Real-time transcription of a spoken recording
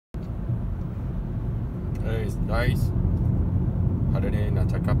Hey guys, hari ni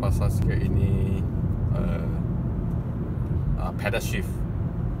nak cakap pasal sikit ini pedal shift.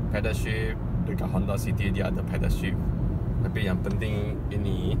 Pedal shift dekat Honda City dia ada pedal shift. Tapi yang penting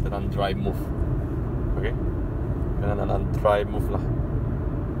ini dalam drive move. Okay, dalam drive move lah.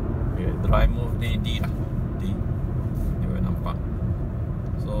 Okay, drive move ni D lah. D. Dia boleh nampak.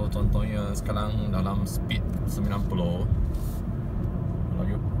 So contohnya sekarang dalam speed 90.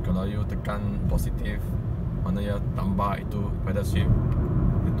 Kalau you tekan positif, mana ya tambah itu pedal shift,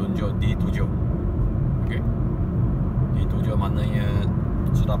 dia tunjuk D7. Okay, D7 maknanya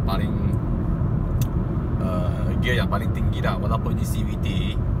sudah paling gear yang paling tinggi dah. Walaupun ini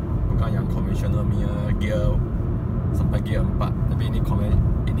CVT, bukan yang konvensional punya gear sampai gear 4, tapi ini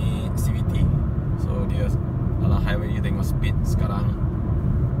CVT. So dia dalam highway you tengok speed sekarang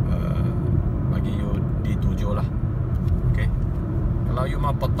bagi you D7 lah. Okay, kalau you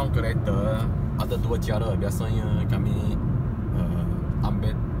mau potong kereta, ada dua cara. Biasanya kami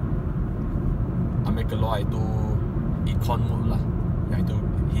ambil keluar itu econ mode lah, yang itu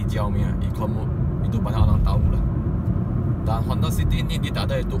hijau punya econ mode. Itu banyak orang tahu lah. Dan Honda City ni dia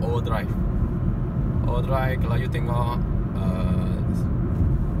tak ada itu overdrive. Overdrive kalau you tengok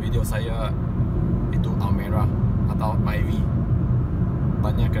video saya itu Almera atau Myvi,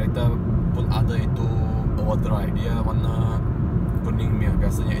 banyak kereta pun ada itu overdrive. Dia warna kuning punya.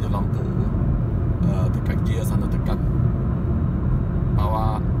 Biasanya itu lampu dekat gear sana, dekat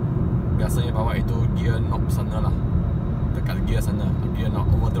bawah. Biasanya bawah itu gear knob sana lah, dekat gear sana, gear knob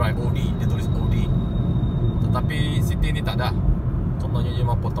overdrive OD, dia tulis OD. Tetapi City ni tak ada. Contohnya you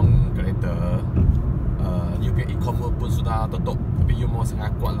mau potong kereta, you punya econ mode pun sudah tutup, tapi you mau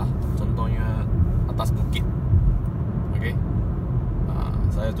sangat kuat lah. Contohnya atas bukit. Okay,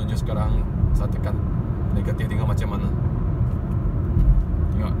 saya tunjuk sekarang. Saya tekan negatif, tengok macam mana.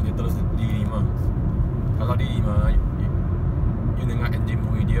 Tengok dia terus D5. Kalau D5 you dengar engine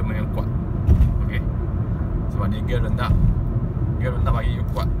bunyi, dia memang kuat. Okay, sebab dia gear rendah. Gear rendah bagi you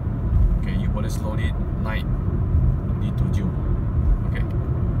kuat. Okay, you boleh slowly naik D7. Okay,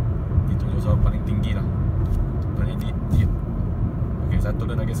 D7 so paling tinggi lah. Tadi D. Okay, saya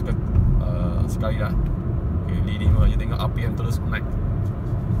turun lagi sekali lah. Okay, D5 you tengok RPM terus naik.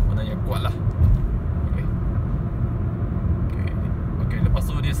 Maknanya kuat lah. Lepas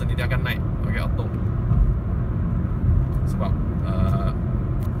tu dia sendiri akan naik pakai auto. Sebab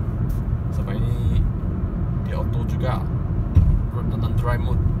ini dia auto juga dalam drive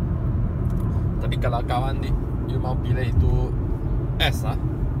mode. Tapi kalau kawan ni you mau pilih itu S lah,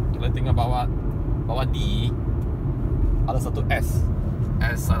 kalau tinggal bawah D ada satu S.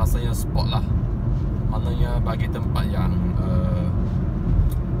 S rasanya sport lah. Maknanya bagi tempat yang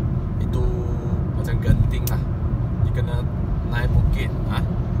itu macam genting lah, dia kena naik bukit.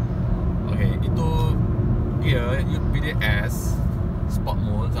 Okay, itu gear you pilih S sport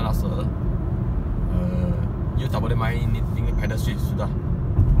mode. Saya rasa you tak boleh main ni, tinggal pedal shift sudah.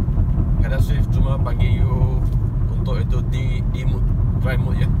 Pedal shift cuma bagi you untuk itu di mode, drive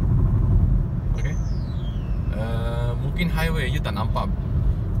mode je. Okay, mungkin highway you tak nampak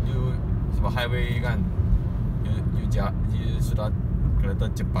you, sebab highway kan you sudah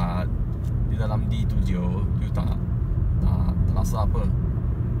kereta cepat di dalam D7, you tak rasa apa.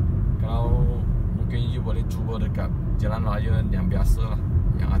 Kalau mungkin you boleh cuba dekat jalan raya yang biasa lah,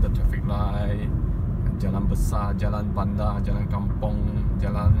 yang ada traffic light, jalan besar, jalan bandar, jalan kampung,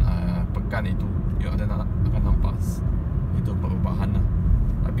 jalan pekan, itu you akan nampak itu perubahan lah.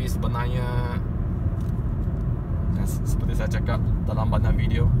 Tapi sebenarnya seperti saya cakap dalam banyak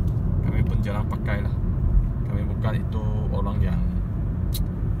video, kami pun jarang pakai lah. Kami bukan itu orang yang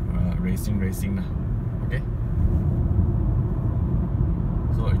racing lah. Okay,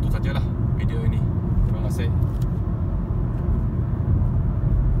 so itu sajalah video ini. Terima kasih.